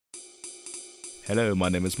Hello, my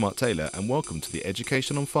name is Mark Taylor and welcome to the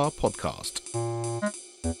Education on Fire podcast.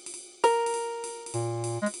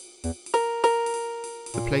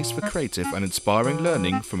 The place for creative and inspiring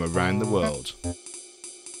learning from around the world.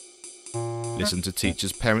 Listen to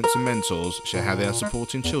teachers, parents and mentors share how they are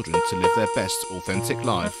supporting children to live their best authentic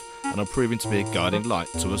life and are proving to be a guiding light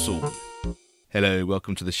to us all. Hello,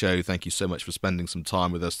 welcome to the show. Thank you so much for spending some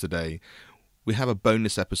time with us today. We have a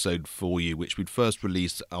bonus episode for you, which we'd first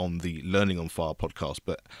released on the Learning on Fire podcast,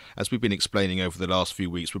 but as we've been explaining over the last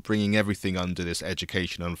few weeks, we're bringing everything under this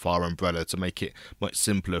Education on Fire umbrella to make it much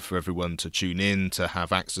simpler for everyone to tune in, to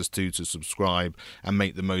have access to subscribe, and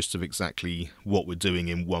make the most of exactly what we're doing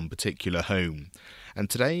in one particular home. And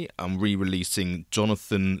today I'm re-releasing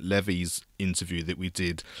Jonathan Levy's interview that we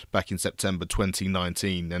did back in September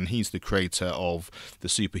 2019, and he's the creator of the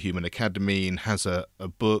Superhuman Academy and has a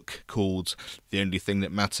book called The Only Thing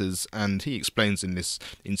That Matters, and he explains in this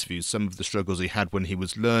interview some of the struggles he had when he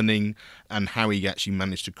was learning and how he actually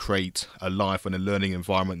managed to create a life and a learning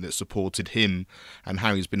environment that supported him, and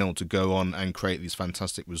how he's been able to go on and create these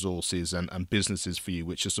fantastic resources and businesses for you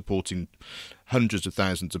which are supporting hundreds of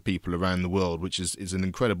thousands of people around the world, which is an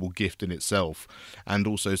incredible gift in itself. And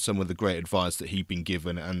also some of the great advice that he'd been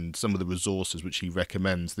given and some of the resources which he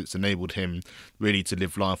recommends that's enabled him really to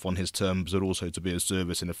live life on his terms, but also to be of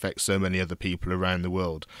service and affect so many other people around the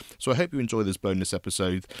world. So I hope you enjoy this bonus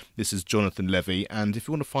episode. This is Jonathan Levy, and if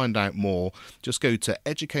you want to find out more, just go to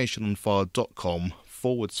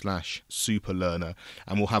educationonfire.com/superlearner,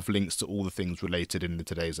 and we'll have links to all the things related in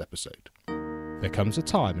today's episode. There comes a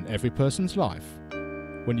time in every person's life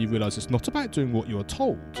when you realise it's not about doing what you're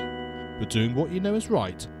told, but doing what you know is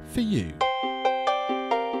right for you.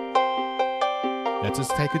 Let us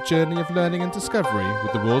take a journey of learning and discovery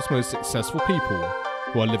with the world's most successful people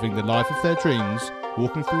who are living the life of their dreams,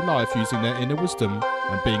 walking through life using their inner wisdom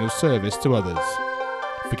and being of service to others.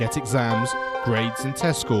 Forget exams, grades and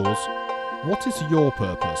test scores. What is your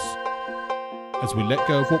purpose? As we let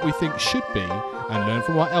go of what we think should be and learn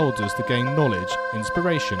from our elders to gain knowledge,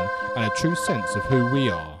 inspiration and a true sense of who we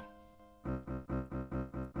are.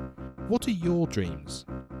 What are your dreams?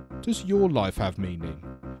 Does your life have meaning?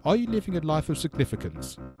 Are you living a life of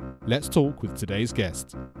significance? Let's talk with today's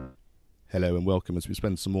guest. Hello and welcome as we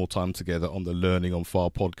spend some more time together on the Learning on Fire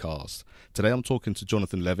podcast. Today I'm talking to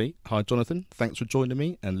Jonathan Levy. Hi Jonathan, thanks for joining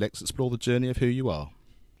me and let's explore the journey of who you are.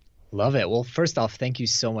 Love it. Well, first off, thank you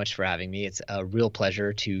so much for having me. It's a real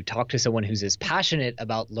pleasure to talk to someone who's as passionate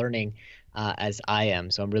about learning as I am.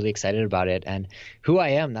 So I'm really excited about it. And who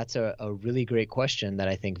I am, that's a really great question that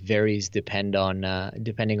I think varies depending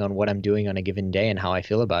on what I'm doing on a given day and how I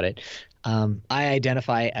feel about it. I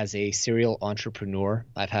identify as a serial entrepreneur.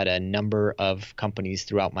 I've had a number of companies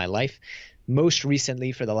throughout my life. Most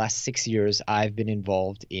recently, for the last 6 years, I've been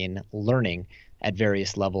involved in learning at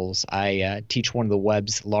various levels. I teach one of the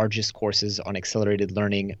web's largest courses on accelerated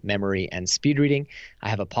learning, memory, and speed reading. I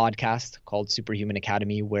have a podcast called Superhuman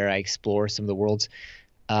Academy where I explore some of the world's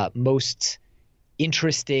most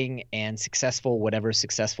interesting and successful, whatever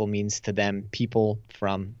successful means to them, people,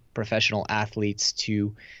 from professional athletes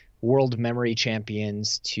to world memory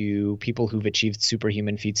champions to people who've achieved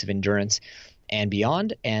superhuman feats of endurance and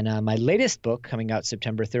beyond. And my latest book coming out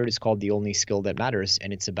September 3rd is called The Only Skill That Matters,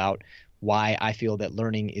 and it's about why I feel that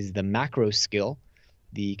learning is the macro skill,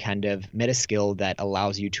 the kind of meta skill that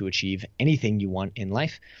allows you to achieve anything you want in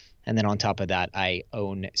life. And then on top of that, I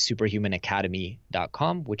own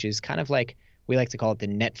superhumanacademy.com, which is kind of like, we like to call it the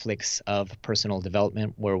Netflix of personal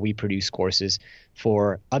development, where we produce courses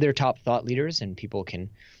for other top thought leaders and people can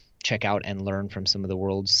check out and learn from some of the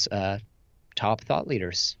world's top thought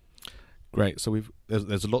leaders. Great. So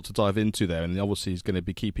there's a lot to dive into there, and obviously it's going to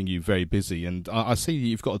be keeping you very busy. And I see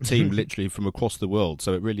you've got a team literally from across the world,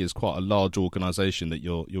 so it really is quite a large organisation that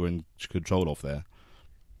you're in control of there.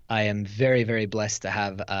 I am very, very blessed to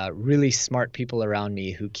have really smart people around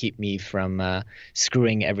me who keep me from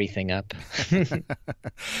screwing everything up.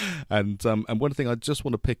 And one thing I just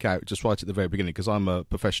want to pick out just right at the very beginning, because I'm a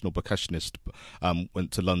professional percussionist,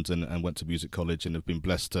 went to London and went to music college and have been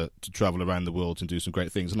blessed to travel around the world and do some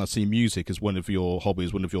great things. And I see music as one of your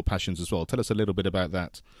hobbies, one of your passions as well. Tell us a little bit about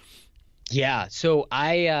that. Yeah, so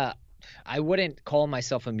I wouldn't call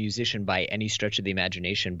myself a musician by any stretch of the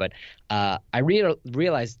imagination, but I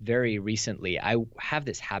realized very recently I have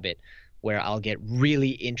this habit where I'll get really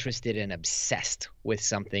interested and obsessed with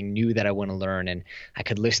something new that I want to learn. And I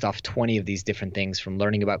could list off 20 of these different things, from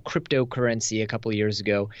learning about cryptocurrency a couple of years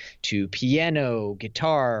ago to piano,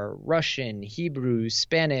 guitar, Russian, Hebrew,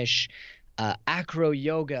 Spanish, acro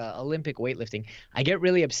yoga, Olympic weightlifting. I get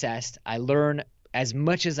really obsessed. I learn as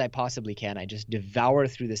much as I possibly can. I just devour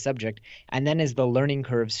through the subject. And then as the learning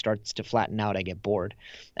curve starts to flatten out, I get bored.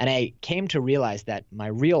 And I came to realize that my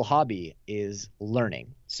real hobby is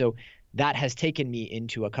learning. So that has taken me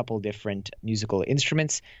into a couple different musical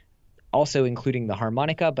instruments, also including the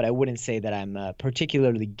harmonica, but I wouldn't say that I'm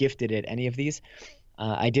particularly gifted at any of these.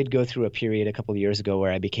 I did go through a period a couple of years ago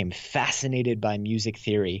where I became fascinated by music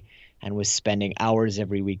theory and was spending hours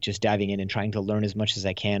every week just diving in and trying to learn as much as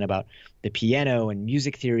I can about the piano and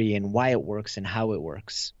music theory and why it works and how it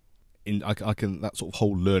works. I can that sort of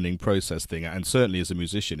whole learning process thing, and certainly as a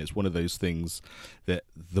musician, it's one of those things that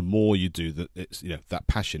the more you do, that it's that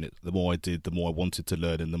passion. The more I did, the more I wanted to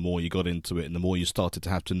learn, and the more you got into it, and the more you started to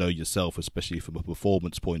have to know yourself, especially from a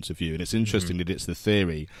performance point of view. And it's interesting that it's the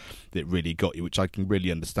theory that really got you, which I can really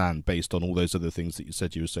understand based on all those other things that you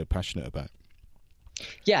said you were so passionate about.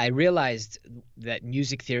 Yeah, I realized that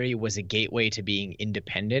music theory was a gateway to being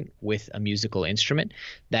independent with a musical instrument,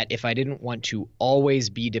 that if I didn't want to always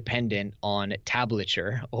be dependent on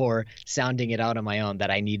tablature or sounding it out on my own, that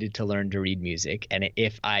I needed to learn to read music. And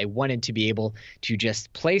if I wanted to be able to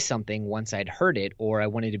just play something once I'd heard it, or I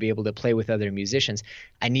wanted to be able to play with other musicians,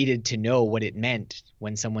 I needed to know what it meant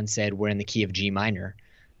when someone said we're in the key of G minor,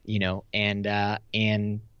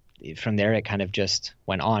 and from there, it kind of just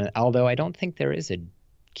went on, although I don't think there is a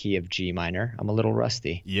key of G minor. I'm a little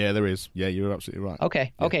rusty. Yeah, there is. Yeah, you're absolutely right.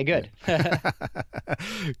 Okay. Yeah, okay, good. Yeah.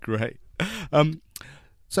 Great.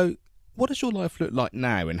 So what does your life look like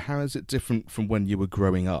now, and how is it different from when you were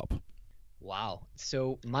growing up? Wow.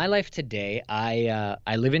 So my life today, I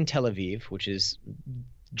live in Tel Aviv, which is,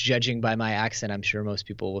 judging by my accent, I'm sure most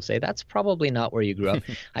people will say that's probably not where you grew up.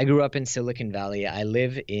 I grew up in Silicon Valley. I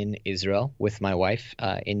live in Israel with my wife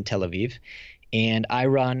in Tel Aviv, and I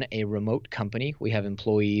run a remote company. We have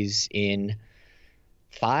employees in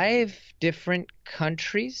 5 different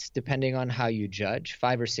countries, depending on how you judge,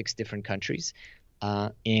 5 or 6 different countries,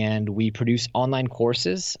 and we produce online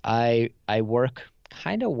courses. I work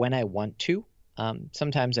kind of when I want to.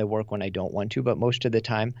 Sometimes I work when I don't want to, but most of the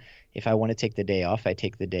time, if I want to take the day off, I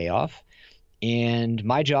take the day off. And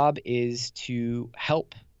my job is to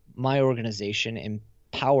help my organization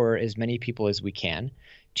empower as many people as we can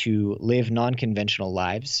to live non-conventional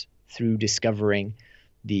lives through discovering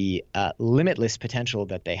the limitless potential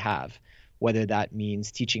that they have, whether that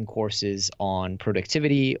means teaching courses on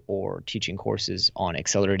productivity or teaching courses on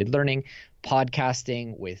accelerated learning,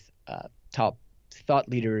 podcasting with top thought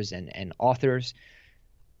leaders and authors.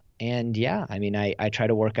 And yeah, I mean, I try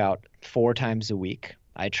to work out 4 times a week.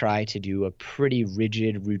 I try to do a pretty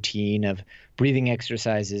rigid routine of breathing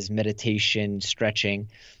exercises, meditation, stretching,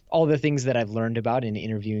 all the things that I've learned about in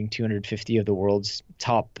interviewing 250 of the world's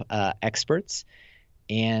top experts.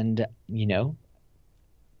 And,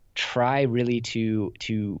 try really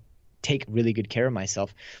to take really good care of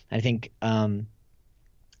myself. I think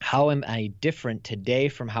how am I different today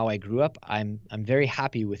from how I grew up? I'm very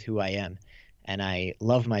happy with who I am, and I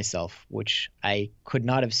love myself, which I could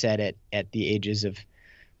not have said at the ages of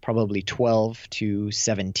probably 12 to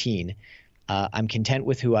 17. I'm content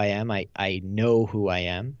with who I am. I know who I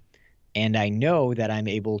am, and I know that I'm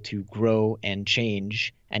able to grow and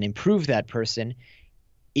change and improve that person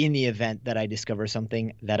in the event that I discover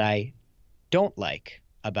something that I don't like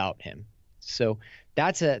about him. So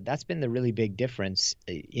that's been the really big difference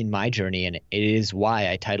in my journey, and it is why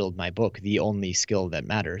I titled my book The Only Skill That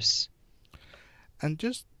Matters. And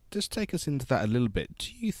just take us into that a little bit.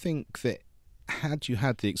 Do you think that had you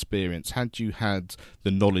had the experience, had you had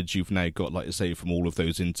the knowledge you've now got, like you say, from all of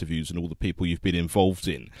those interviews and all the people you've been involved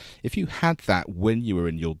in, if you had that when you were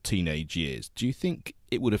in your teenage years, do you think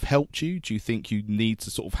it would have helped you? Do you think you need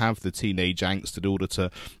to sort of have the teenage angst in order to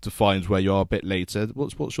find where you are a bit later?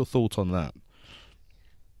 What's your thought on that?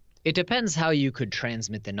 It depends how you could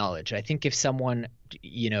transmit the knowledge. I think if someone,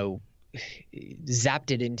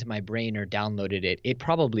 zapped it into my brain or downloaded it, it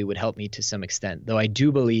probably would help me to some extent, though I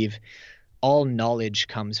do believe all knowledge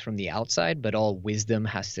comes from the outside, but all wisdom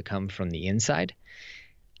has to come from the inside.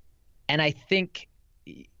 And I think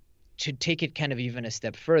to take it kind of even a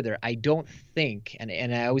step further, I don't think, and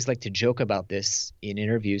I always like to joke about this in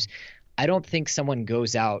interviews, I don't think someone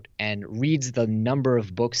goes out and reads the number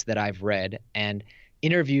of books that I've read and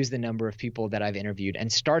interviews the number of people that I've interviewed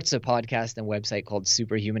and starts a podcast and website called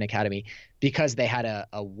Superhuman Academy because they had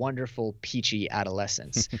a wonderful, peachy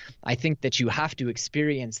adolescence. I think that you have to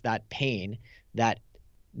experience that pain, that,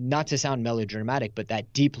 not to sound melodramatic, but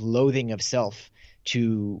that deep loathing of self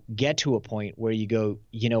to get to a point where you go,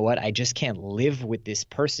 you know what, I just can't live with this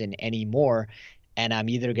person anymore, and I'm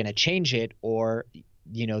either going to change it or,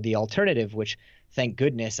 the alternative, which thank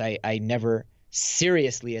goodness I never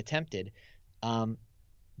seriously attempted.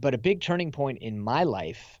 But a big turning point in my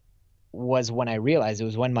life was when I realized, it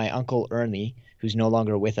was when my uncle Ernie, who's no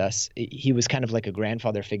longer with us, he was kind of like a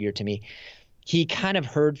grandfather figure to me. He kind of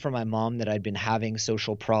heard from my mom that I'd been having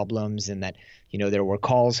social problems, and that, there were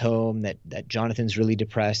calls home that Jonathan's really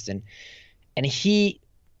depressed. And he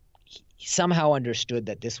somehow understood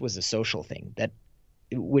that this was a social thing,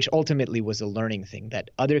 which ultimately was a learning thing, that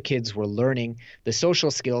other kids were learning the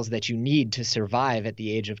social skills that you need to survive at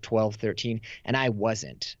the age of 12, 13, and I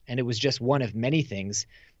wasn't. And it was just one of many things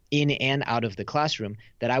in and out of the classroom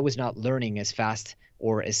that I was not learning as fast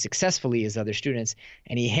or as successfully as other students.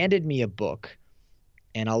 And he handed me a book,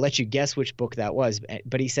 and I'll let you guess which book that was,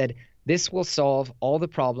 but he said, "This will solve all the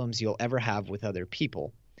problems you'll ever have with other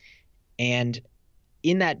people." And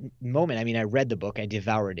in that moment, I read the book, I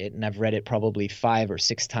devoured it, and I've read it probably 5 or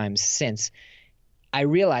 6 times since. I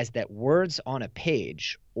realized that words on a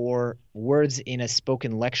page, or words in a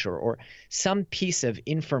spoken lecture, or some piece of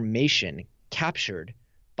information captured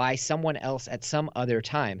by someone else at some other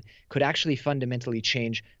time could actually fundamentally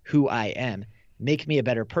change who I am, make me a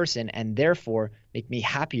better person, and therefore make me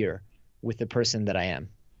happier with the person that I am.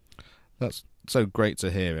 That's so great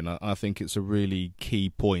to hear, and I think it's a really key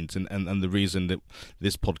point, and the reason that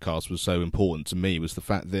this podcast was so important to me was the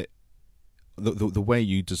fact that the way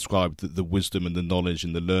you described the wisdom and the knowledge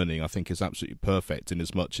and the learning, I think, is absolutely perfect, in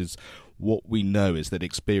as much as what we know is that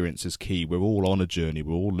experience is key. We're all on a journey,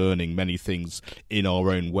 we're all learning many things in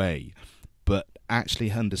our own way, but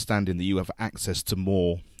actually understanding that you have access to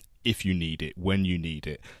more if you need it, when you need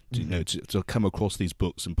it, to come across these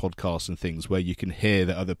books and podcasts and things where you can hear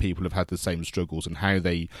that other people have had the same struggles and how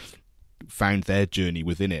they found their journey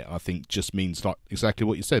within it, I think just means, like exactly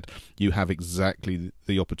what you said, you have exactly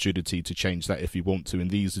the opportunity to change that if you want to,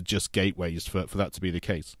 and these are just gateways for that to be the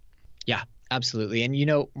case. Yeah, absolutely.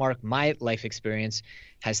 And Mark, my life experience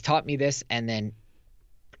has taught me this, and then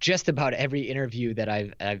just about every interview that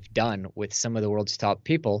I've done with some of the world's top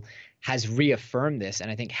people has reaffirmed this. And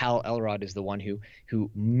I think Hal Elrod is the one who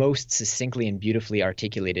most succinctly and beautifully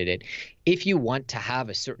articulated it. If you want to have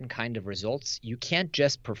a certain kind of results, you can't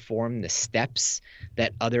just perform the steps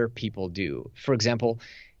that other people do. For example,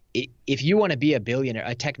 if you want to be a billionaire,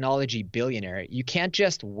 a technology billionaire, you can't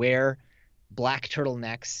just wear black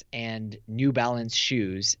turtlenecks and New Balance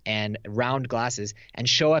shoes and round glasses and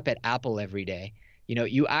show up at Apple every day.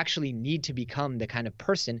 You actually need to become the kind of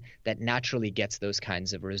person that naturally gets those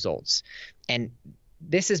kinds of results. And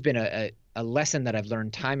this has been a lesson that I've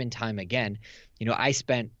learned time and time again. I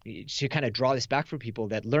spent, to kind of draw this back for people,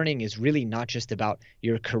 that learning is really not just about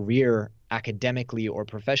your career academically or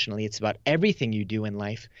professionally. It's about everything you do in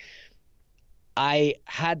life. I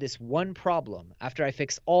had this one problem after I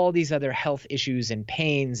fixed all these other health issues and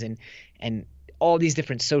pains and all these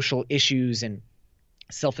different social issues and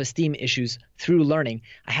self-esteem issues through learning.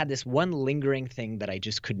 I had this one lingering thing that I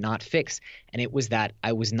just could not fix, and it was that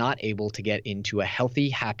I was not able to get into a healthy,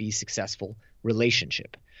 happy, successful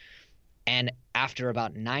relationship. And after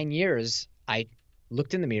about 9 years, I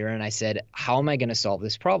looked in the mirror and I said, how am I going to solve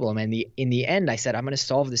this problem? And in the end, I said, I'm going to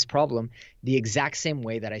solve this problem the exact same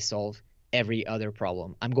way that I solve every other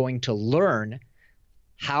problem. I'm going to learn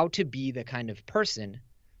how to be the kind of person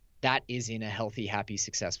that is in a healthy, happy,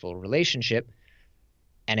 successful relationship.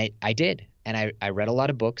 And I did. And I read a lot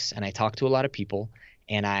of books, and I talked to a lot of people,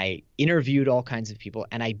 and I interviewed all kinds of people,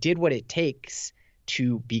 and I did what it takes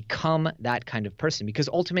to become that kind of person, because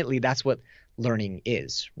ultimately that's what learning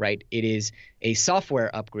is, right? It is a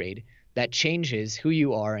software upgrade that changes who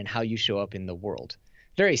you are and how you show up in the world,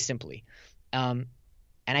 very simply. And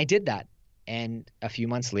I did that. And a few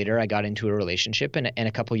months later, I got into a relationship, and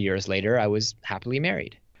a couple of years later, I was happily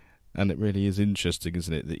married. And it really is interesting,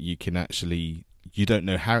 isn't it, that you can actually, you don't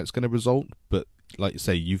know how it's going to result, but like you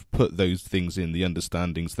say, you've put those things in, the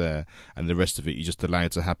understandings there, and the rest of it you just allow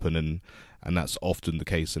it to happen, and that's often the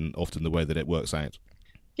case and often the way that it works out.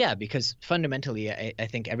 Yeah, because fundamentally, I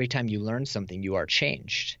think every time you learn something, you are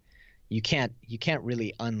changed. You can't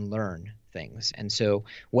really unlearn things. And so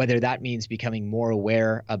whether that means becoming more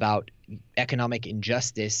aware about economic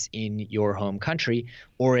injustice in your home country,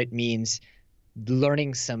 or it means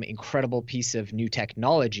learning some incredible piece of new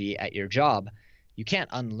technology at your job, you can't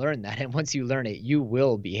unlearn that. And once you learn it, you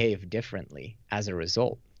will behave differently as a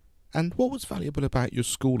result. And what was valuable about your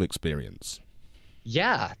school experience?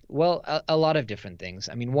 Yeah, well, a lot of different things.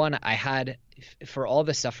 I mean, one, I had, for all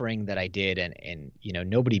the suffering that I did, and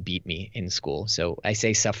nobody beat me in school. So I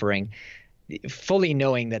say suffering, fully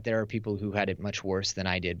knowing that there are people who had it much worse than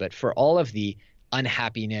I did. But for all of the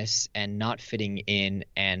unhappiness and not fitting in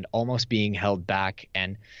and almost being held back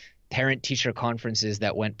and parent-teacher conferences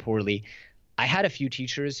that went poorly, I had a few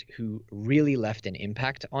teachers who really left an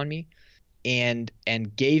impact on me and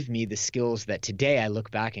gave me the skills that today I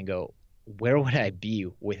look back and go, where would I be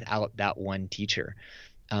without that one teacher?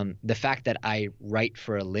 The fact that I write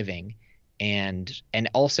for a living and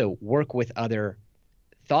also work with other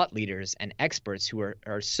thought leaders and experts who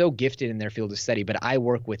are so gifted in their field of study, but I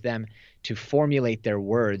work with them to formulate their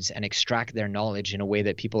words and extract their knowledge in a way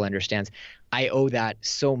that people understand. I owe that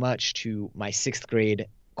so much to my 6th grade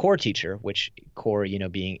core teacher, which core,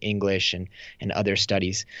 being English and other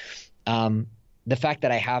studies. The fact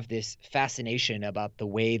that I have this fascination about the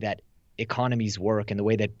way that economies work and the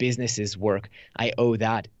way that businesses work, I owe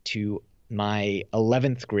that to my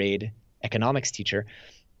 11th grade economics teacher,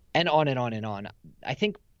 and on and on and on. I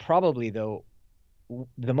think probably, though,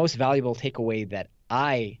 the most valuable takeaway that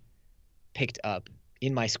I picked up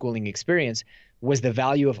in my schooling experience was the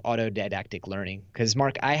value of autodidactic learning. Because,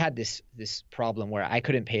 Mark, I had this problem where I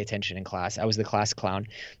couldn't pay attention in class. I was the class clown,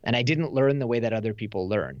 and I didn't learn the way that other people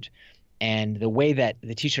learned. And the way that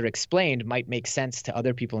the teacher explained might make sense to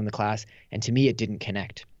other people in the class, and to me it didn't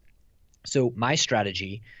connect. So my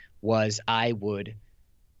strategy was I would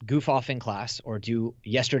goof off in class or do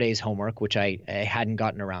yesterday's homework, which I hadn't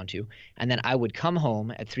gotten around to. And then I would come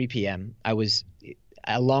home at 3 p.m. I was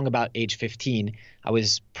along about age 15. I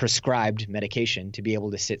was prescribed medication to be able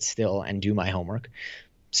to sit still and do my homework.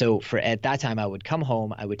 So at that time, I would come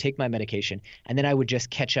home, I would take my medication, and then I would just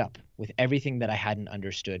catch up with everything that I hadn't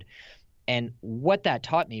understood. And what that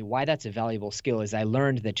taught me, why that's a valuable skill, is I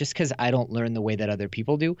learned that just because I don't learn the way that other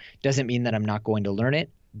people do doesn't mean that I'm not going to learn it.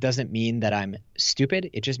 Doesn't mean that I'm stupid.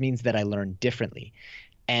 It just means that I learn differently.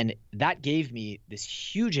 And that gave me this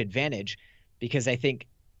huge advantage, because I think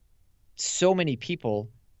so many people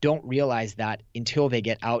don't realize that until they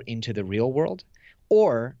get out into the real world,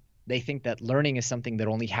 or they think that learning is something that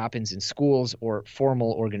only happens in schools or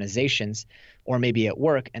formal organizations or maybe at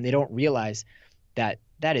work, and they don't realize that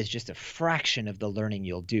that is just a fraction of the learning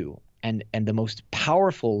you'll do. And the most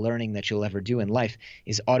powerful learning that you'll ever do in life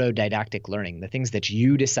is autodidactic learning, the things that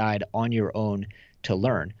you decide on your own to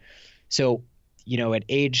learn. So, at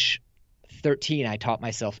age 13, I taught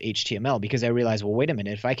myself HTML because I realized, well, wait a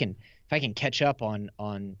minute, if I can catch up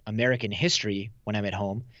on American history when I'm at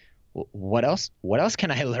home, what else can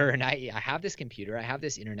I learn? I have this computer, I have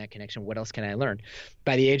this internet connection. What else can I learn?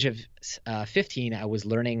 By the age of 15, I was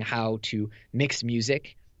learning how to mix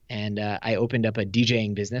music. And I opened up a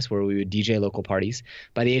DJing business where we would DJ local parties.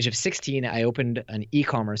 By the age of 16, I opened an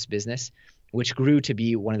e-commerce business, which grew to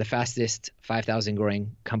be one of the fastest 5,000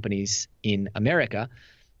 growing companies in America.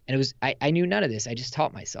 And it was I knew none of this. I just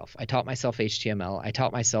taught myself. I taught myself HTML. I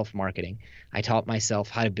taught myself marketing. I taught myself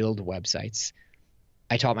how to build websites.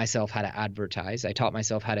 I taught myself how to advertise. I taught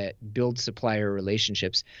myself how to build supplier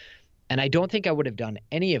relationships. And I don't think I would have done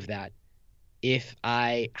any of that if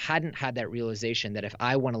I hadn't had that realization that if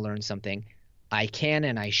I want to learn something, I can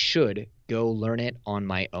and I should go learn it on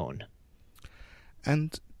my own.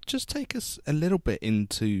 And just take us a little bit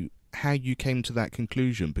into how you came to that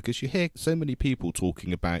conclusion, because you hear so many people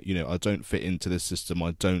talking about, I don't fit into this system,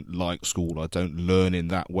 I don't like school, I don't learn in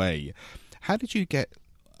that way. How did you get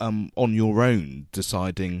on your own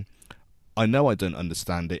deciding, I know I don't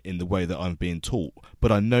understand it in the way that I'm being taught,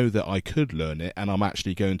 but I know that I could learn it and I'm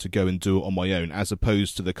actually going to go and do it on my own, as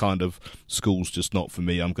opposed to the kind of school's just not for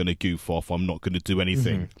me, I'm going to goof off, I'm not going to do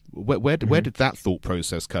anything. Mm-hmm. Where did that thought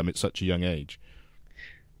process come at such a young age?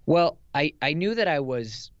 Well, I knew that I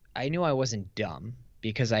wasn't dumb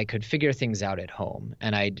because I could figure things out at home,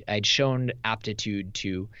 and I'd shown aptitude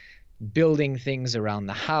to building things around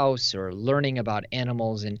the house or learning about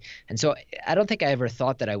animals, and so I don't think I ever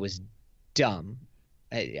thought that I was dumb.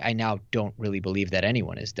 I now don't really believe that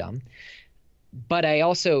anyone is dumb, but I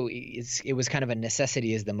also it was kind of a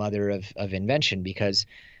necessity as the mother of invention, because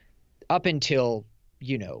up until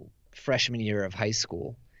freshman year of high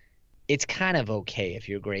school, it's kind of okay if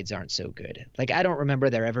your grades aren't so good. Like, I don't remember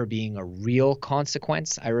there ever being a real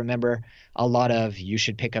consequence. I remember a lot of you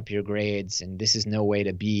should pick up your grades and this is no way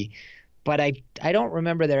to be, but I don't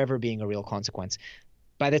remember there ever being a real consequence.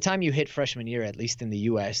 By the time you hit freshman year, at least in the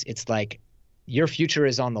US, it's like your future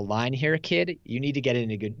is on the line here, kid. You need to get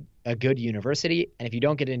into a good university. And if you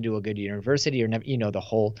don't get into a good university, you're never, the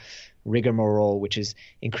whole rigmarole, which is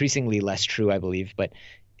increasingly less true, I believe. But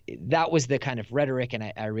that was the kind of rhetoric.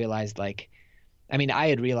 And I realized, I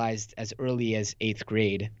had realized as early as 8th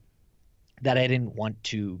grade that I didn't want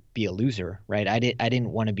to be a loser, right? I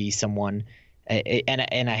didn't want to be someone,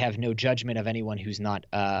 and I have no judgment of anyone who's not,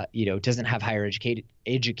 doesn't have higher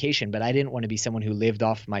education, but I didn't want to be someone who lived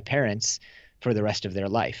off my parents for the rest of their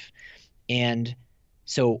life. And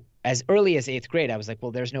so as early as 8th grade, I was like,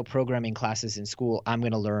 well, there's no programming classes in school. I'm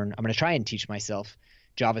going to try and teach myself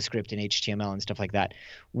JavaScript and HTML and stuff like that.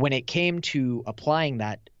 When it came to applying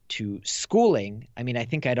that to schooling, I mean, I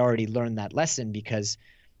think I'd already learned that lesson because,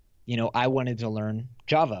 I wanted to learn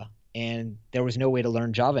Java and there was no way to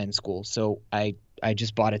learn Java in school. So I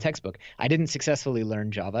just bought a textbook. I didn't successfully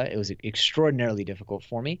learn Java. It was extraordinarily difficult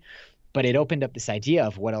for me, but it opened up this idea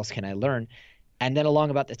of what else can I learn? And then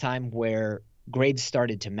along about the time where grades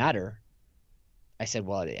started to matter, I said,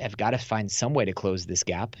 well, I've got to find some way to close this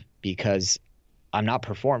gap because I'm not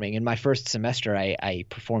performing. In my first semester, I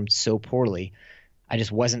performed so poorly. I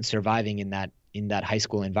just wasn't surviving in that high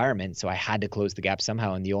school environment. So I had to close the gap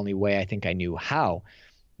somehow. And the only way I think I knew how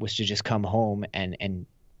was to just come home and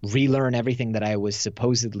relearn everything that I was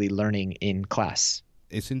supposedly learning in class.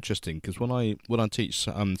 It's interesting because when I teach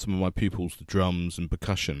some of my pupils the drums and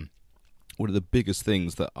percussion, one of the biggest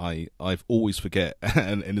things that I've always forget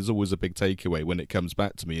and is always a big takeaway when it comes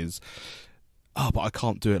back to me is, but I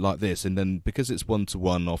can't do it like this. And then because it's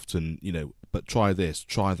one-to-one often, but try this,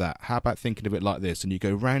 try that. How about thinking of it like this? And you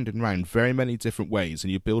go round and round very many different ways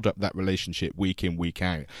and you build up that relationship week in, week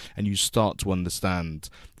out. And you start to understand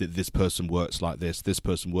that this person works like this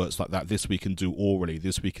person works like that. This we can do orally,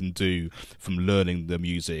 this we can do from learning the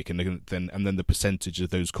music and then the percentage of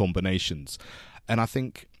those combinations. And I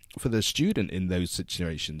think for the student in those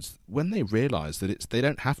situations, when they realise that they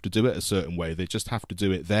don't have to do it a certain way, they just have to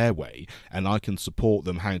do it their way, and I can support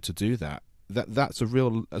them how to do that. That's a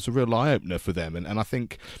real eye opener for them, and I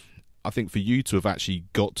think for you to have actually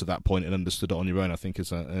got to that point and understood it on your own, I think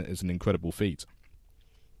is an incredible feat.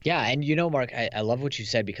 Yeah, and Mark, I love what you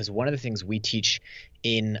said, because one of the things we teach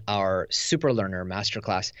in our Superlearner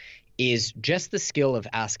masterclass is just the skill of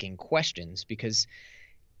asking questions, because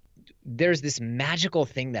there's this magical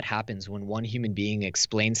thing that happens when one human being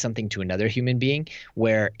explains something to another human being,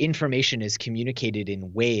 where information is communicated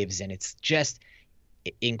in waves, and it's just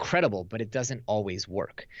incredible, but it doesn't always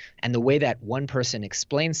work. And the way that one person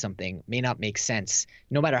explains something may not make sense.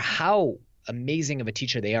 No matter how amazing of a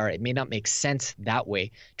teacher they are, it may not make sense that way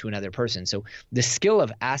to another person. So the skill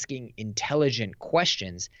of asking intelligent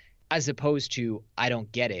questions, as opposed to, I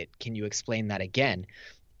don't get it, can you explain that again,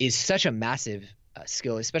 is such a massive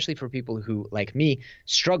skill, especially for people who, like me,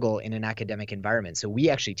 struggle in an academic environment. So we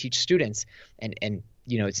actually teach students, and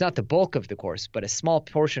it's not the bulk of the course, but a small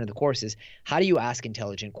portion of the course is, how do you ask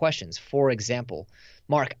intelligent questions? For example,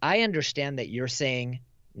 Mark, I understand that you're saying,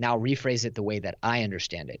 now rephrase it the way that I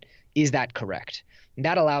understand it. Is that correct? And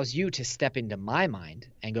that allows you to step into my mind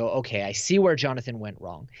and go, okay, I see where Jonathan went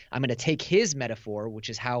wrong. I'm going to take his metaphor, which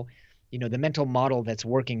is how, the mental model that's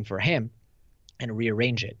working for him, and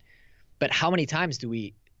rearrange it. But how many times do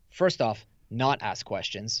we, first off, not ask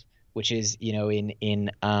questions, which is,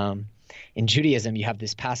 in Judaism, you have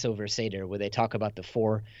this Passover Seder where they talk about the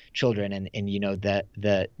 4 children, and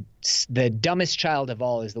the dumbest child of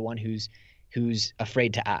all is the one who's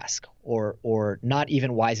afraid to ask, or not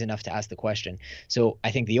even wise enough to ask the question. So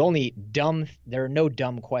I think there are no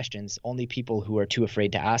dumb questions, only people who are too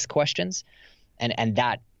afraid to ask questions, and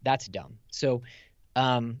that's dumb. So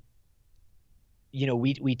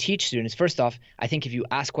we teach students, first off, I think if you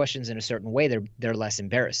ask questions in a certain way, they're less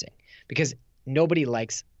embarrassing, because nobody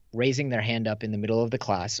likes raising their hand up in the middle of the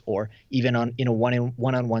class, or even in a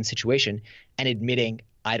one-on-one situation, and admitting,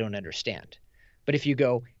 I don't understand. But if you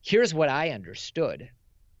go, here's what I understood,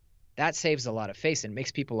 that saves a lot of face and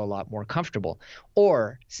makes people a lot more comfortable.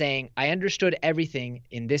 Or saying, I understood everything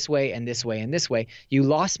in this way and this way and this way. You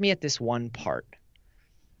lost me at this one part.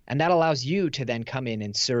 And that allows you to then come in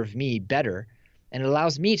and serve me better. And it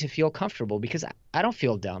allows me to feel comfortable, because I don't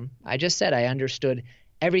feel dumb. I just said I understood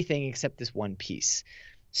everything except this one piece.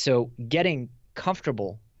 So getting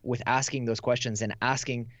comfortable with asking those questions and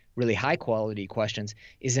asking really high quality questions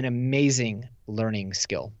is an amazing learning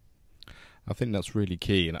skill. I think that's really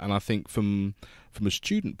key. And I think from a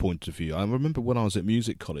student point of view, I remember when I was at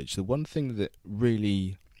music college, the one thing that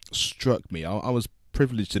really struck me, I was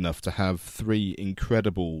privileged enough to have 3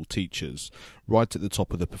 incredible teachers right at the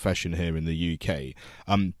top of the profession here in the UK,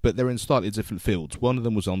 but they're in slightly different fields. One of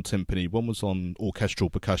them was on timpani, one was on orchestral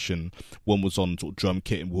percussion, one was on sort of drum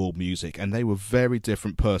kit and world music, and they were very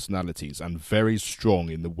different personalities and very strong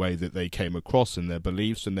in the way that they came across in their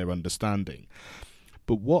beliefs and their understanding.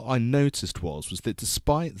 But what I noticed was that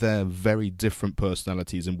despite their very different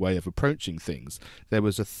personalities and way of approaching things, there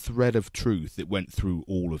was a thread of truth that went through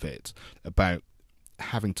all of it, about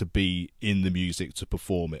having to be in the music to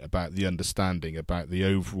perform it, about the understanding, about the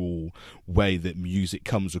overall way that music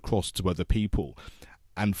comes across to other people.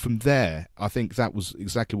 And from there, I think that was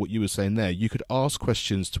exactly what you were saying there. You could ask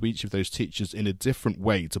questions to each of those teachers in a different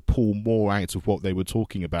way to pull more out of what they were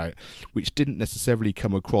talking about, which didn't necessarily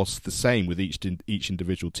come across the same with each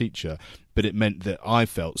individual teacher. But it meant that I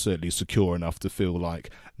felt certainly secure enough to feel like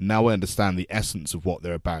now I understand the essence of what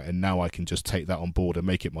they're about, and now I can just take that on board and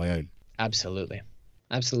make it my own. Absolutely.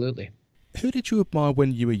 Absolutely. Who did you admire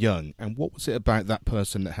when you were young, and what was it about that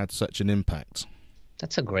person that had such an impact?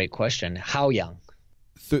 That's a great question. How young?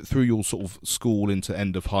 Through your sort of school into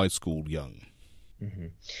end of high school young. Mm-hmm.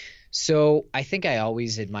 So I think I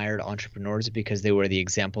always admired entrepreneurs because they were the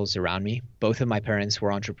examples around me. Both of my parents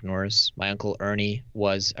were entrepreneurs. My uncle Ernie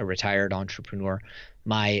was a retired entrepreneur.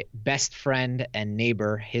 My best friend and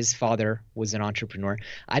neighbor, his father was an entrepreneur.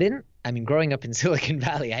 Growing up in Silicon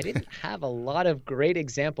Valley, I didn't have a lot of great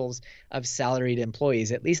examples of salaried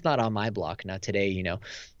employees, at least not on my block. Now today,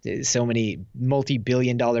 so many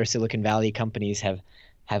multi-billion-dollar Silicon Valley companies have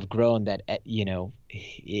grown that,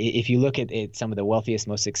 if you look at it, some of the wealthiest,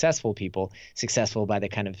 most successful people, successful by the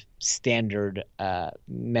kind of standard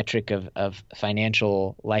metric of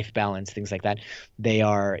financial life balance, things like that, they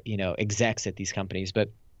are, execs at these companies. But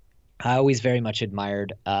I always very much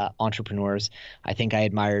admired entrepreneurs. I think I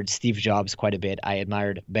admired Steve Jobs quite a bit. I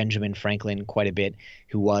admired Benjamin Franklin quite a bit,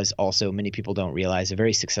 who was also, many people don't realize, a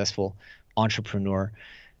very successful entrepreneur.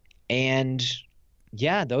 And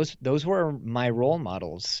yeah, those were my role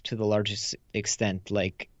models to the largest extent.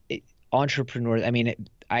 Like entrepreneurs,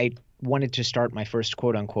 I wanted to start my first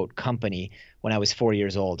quote unquote company when I was 4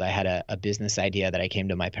 years old. I had a business idea that I came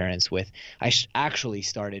to my parents with. I actually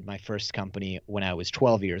started my first company when I was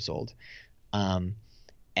 12 years old. And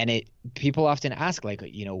people often ask, like,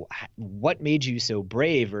 what made you so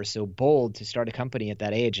brave or so bold to start a company at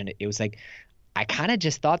that age? And it was like, I kind of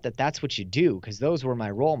just thought that that's what you do, because those were my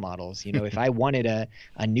role models. If I wanted a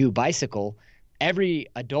new bicycle, every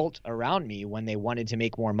adult around me, when they wanted to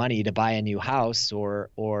make more money to buy a new house or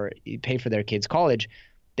pay for their kids' college,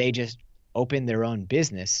 they just opened their own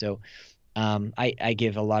business. So I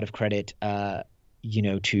give a lot of credit, to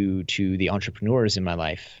the entrepreneurs in my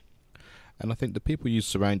life. And I think the people you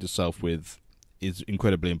surround yourself with is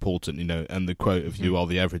incredibly important, and the quote of you are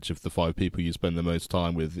the average of the 5 people you spend the most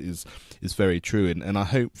time with is very true. And I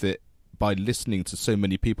hope that by listening to so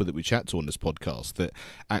many people that we chat to on this podcast, that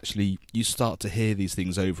actually you start to hear these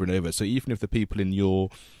things over and over. So even if the people in your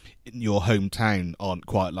hometown aren't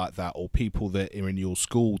quite like that, or people that are in your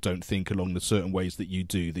school don't think along the certain ways that you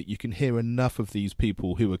do, that you can hear enough of these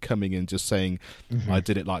people who are coming and just saying, I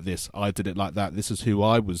did it like this, I did it like that, this is who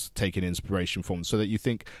I was taking inspiration from, so that you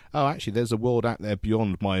think, oh, actually there's a world out there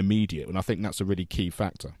beyond my immediate. And I think that's a really key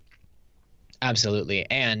factor. Absolutely.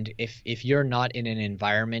 And if you're not in an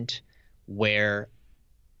environment where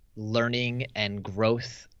learning and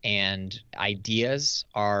growth and ideas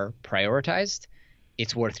are prioritized,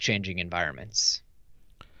 it's worth changing environments.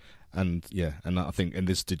 And I think in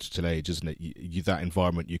this digital age, isn't it, that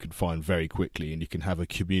environment you can find very quickly, and you can have a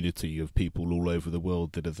community of people all over the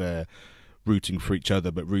world that are there rooting for each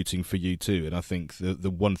other, but rooting for you too. And I think the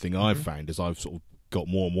one thing I've found as I've sort of got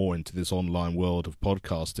more and more into this online world of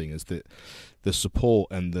podcasting is that the support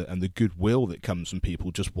and the goodwill that comes from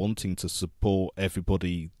people just wanting to support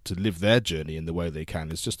everybody to live their journey in the way they can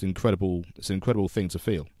is just incredible. It's an incredible thing to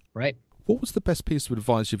feel. Right. What was the best piece of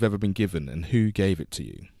advice you've ever been given, and who gave it to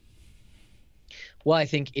you? Well, I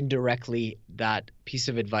think indirectly that piece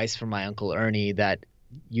of advice from my Uncle Ernie, that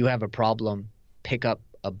you have a problem, pick up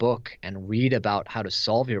a book and read about how to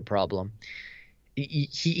solve your problem.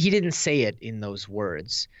 He didn't say it in those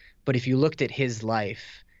words, but if you looked at his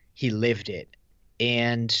life, he lived it.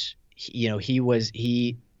 And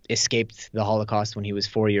he escaped the Holocaust when he was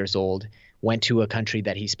 4 years old, went to a country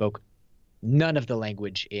that he spoke none of the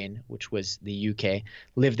language in, which was the UK,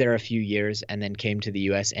 lived there a few years, and then came to the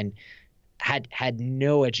US and had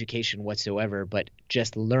no education whatsoever, but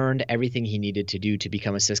just learned everything he needed to do to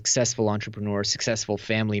become a successful entrepreneur, successful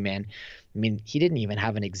family man. I mean, he didn't even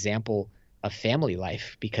have an example of family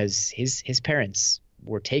life because his parents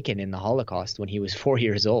were taken in the Holocaust when he was 4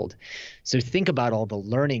 years old. So think about all the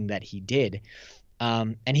learning that he did.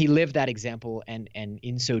 And he lived that example, and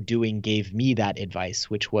in so doing gave me that advice,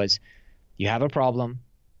 which was, you have a problem,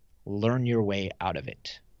 learn your way out of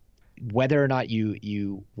it. Whether or not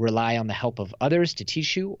you rely on the help of others to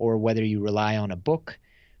teach you, or whether you rely on a book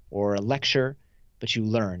or a lecture, but you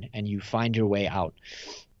learn and you find your way out.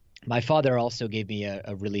 My father also gave me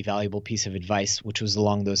a really valuable piece of advice, which was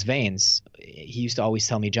along those veins. He used to always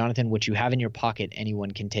tell me, Jonathan, what you have in your pocket,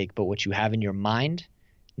 anyone can take, but what you have in your mind,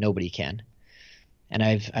 nobody can. And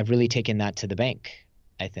I've really taken that to the bank,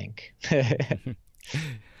 I think.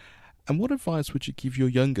 And what advice would you give your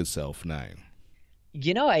younger self now?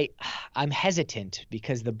 I'm hesitant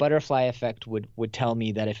because the butterfly effect would tell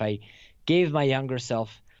me that if I gave my younger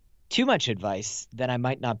self too much advice, then I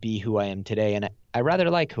might not be who I am today. And I rather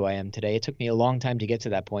like who I am today. It took me a long time to get to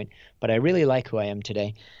that point, but I really like who I am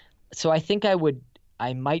today. So I think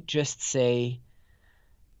I might just say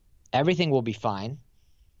everything will be fine.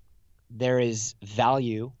 There is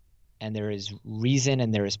value and there is reason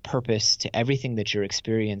and there is purpose to everything that you're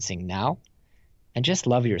experiencing now. And just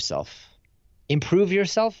love yourself. Improve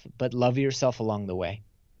yourself, but love yourself along the way.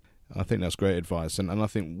 I think that's great advice. And I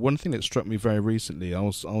think one thing that struck me very recently, I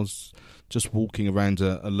was just walking around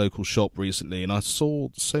a local shop recently, and I saw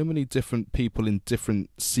so many different people in different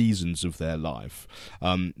seasons of their life.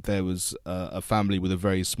 There was a family with a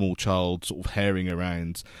very small child sort of herring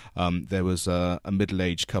around. There was a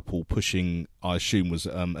middle-aged couple pushing, I assume was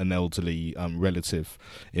an elderly relative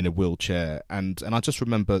in a wheelchair. And I just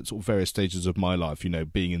remember sort of various stages of my life,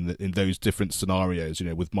 being in those different scenarios,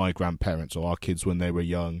 with my grandparents or our kids when they were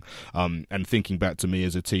young. And thinking back to me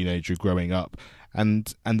as a teenager growing up,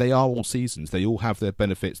 and they are all seasons. They all have their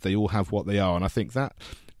benefits. They all have what they are. And I think that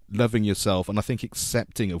loving yourself, and I think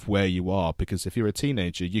accepting of where you are, because if you're a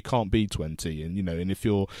teenager, you can't be 20, and and if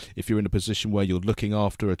you're in a position where you're looking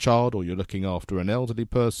after a child or you're looking after an elderly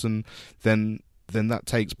person, then that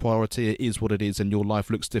takes priority. It is what it is, and your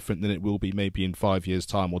life looks different than it will be maybe in 5 years'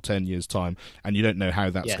 time or 10 years' time, and you don't know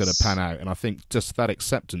how that's going to pan out. And I think just that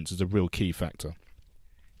acceptance is a real key factor.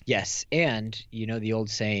 Yes, and the old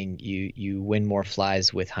saying, you win more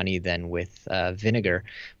flies with honey than with vinegar.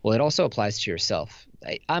 Well, it also applies to yourself.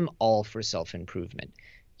 I'm all for self-improvement,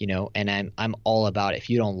 and I'm all about, if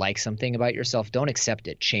you don't like something about yourself, don't accept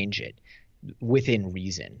it, change it within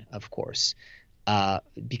reason, of course,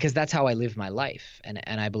 because that's how I live my life. And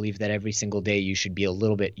I believe that every single day you should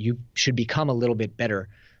become a little bit better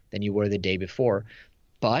than you were the day before.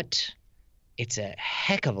 But it's a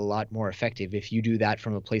heck of a lot more effective if you do that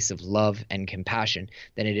from a place of love and compassion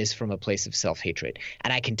than it is from a place of self-hatred.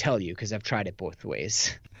 And I can tell you because I've tried it both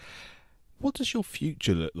ways. What does your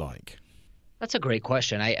future look like? That's a great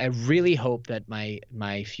question. I really hope that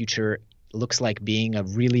my future looks like being a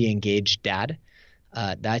really engaged dad.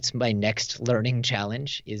 That's my next learning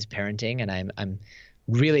challenge, is parenting, and I'm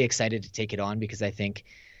really excited to take it on, because I think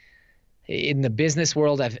in the business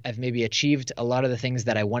world, I've maybe achieved a lot of the things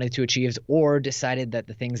that I wanted to achieve, or decided that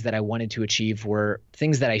the things that I wanted to achieve were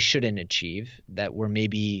things that I shouldn't achieve, that were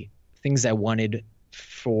maybe things I wanted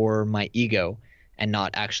for my ego and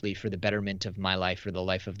not actually for the betterment of my life or the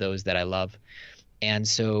life of those that I love. And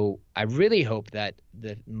so I really hope that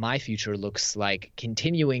my future looks like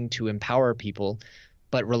continuing to empower people,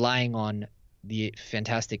 but relying on the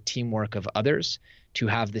fantastic teamwork of others to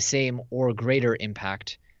have the same or greater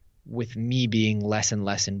impact, with me being less and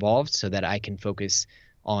less involved, so that I can focus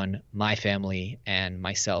on my family and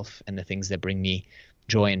myself and the things that bring me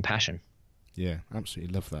joy and passion. Yeah,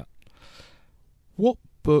 absolutely love that. What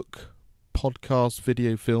book, podcast,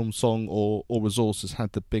 video, film, song, or resource has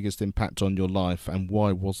had the biggest impact on your life, and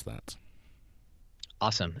why was that?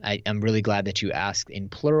 Awesome. I'm really glad that you asked in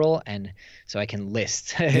plural, and so I can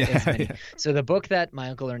list as many. Yeah. So the book that my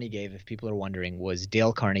Uncle Ernie gave, if people are wondering, was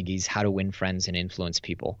Dale Carnegie's How to Win Friends and Influence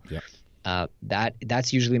People. Yeah.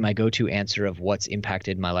 That's usually my go-to answer of what's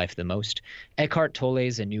impacted my life the most. Eckhart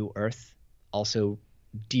Tolle's A New Earth also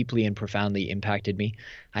deeply and profoundly impacted me.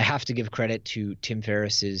 I have to give credit to Tim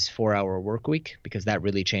Ferriss's 4-Hour Workweek, because that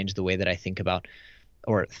really changed the way that I think about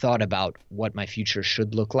or thought about what my future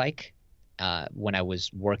should look like. When I was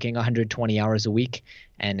working 120 hours a week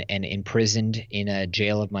and imprisoned in a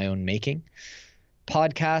jail of my own making.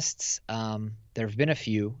 Podcasts, there have been a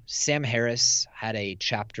few. Sam Harris had a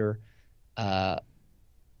chapter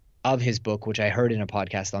of his book, which I heard in a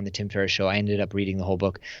podcast on the Tim Ferriss Show. I ended up reading the whole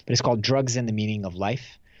book, but it's called Drugs and the Meaning of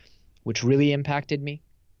Life, which really impacted me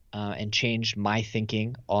and changed my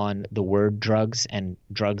thinking on the word drugs and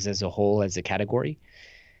drugs as a whole, as a category.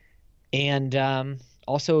 And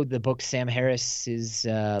also, the book Sam Harris's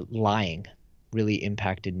Lying really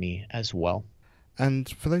impacted me as well. And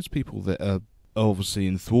for those people that are obviously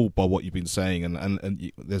enthralled by what you've been saying,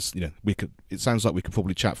 and there's it sounds like we could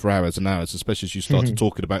probably chat for hours and hours, especially as you started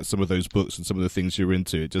talking about some of those books and some of the things you're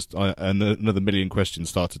into. Another million questions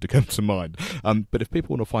started to come to mind. But if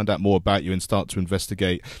people want to find out more about you and start to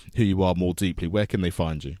investigate who you are more deeply, where can they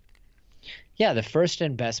find you? Yeah, the first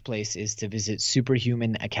and best place is to visit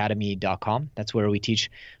superhumanacademy.com. That's where we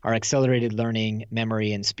teach our accelerated learning,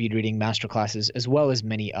 memory, and speed reading masterclasses, as well as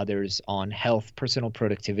many others on health, personal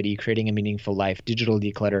productivity, creating a meaningful life, digital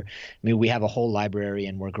declutter. I mean, we have a whole library,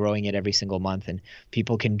 and we're growing it every single month, and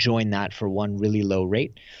people can join that for one really low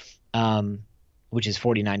rate. which is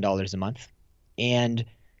 $49 a month. And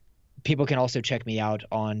people can also check me out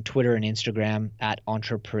on Twitter and Instagram at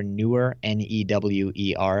entrepreneur,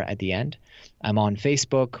 Newer at the end. I'm on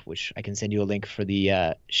Facebook, which I can send you a link for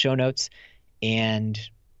the show notes. And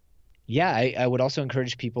yeah, I would also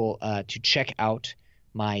encourage people to check out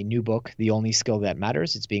my new book, The Only Skill That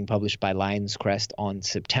Matters. It's being published by Lion's Crest on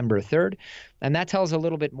September 3rd. And that tells a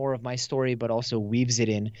little bit more of my story, but also weaves it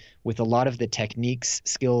in with a lot of the techniques,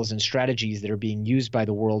 skills, and strategies that are being used by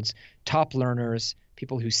the world's top learners,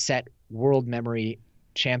 people who set world memory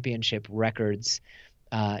championship records,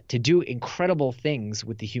 to do incredible things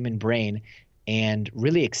with the human brain and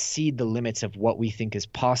really exceed the limits of what we think is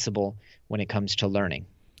possible when it comes to learning.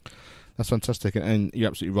 That's fantastic, and you're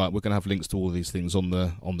absolutely right. We're going to have links to all of these things on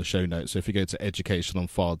the show notes. So if you go to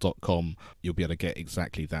educationonfire.com, you'll be able to get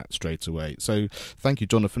exactly that straight away. So thank you,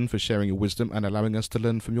 Jonathan, for sharing your wisdom and allowing us to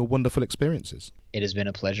learn from your wonderful experiences. It has been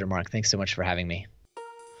a pleasure, Mark. Thanks so much for having me.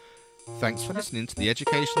 Thanks for listening to the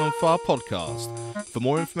Education on Fire podcast. For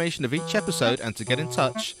more information of each episode and to get in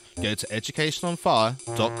touch, go to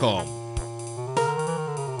educationonfire.com.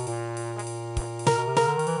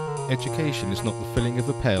 Education is not the filling of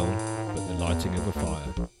a pail, but the lighting of a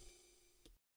fire.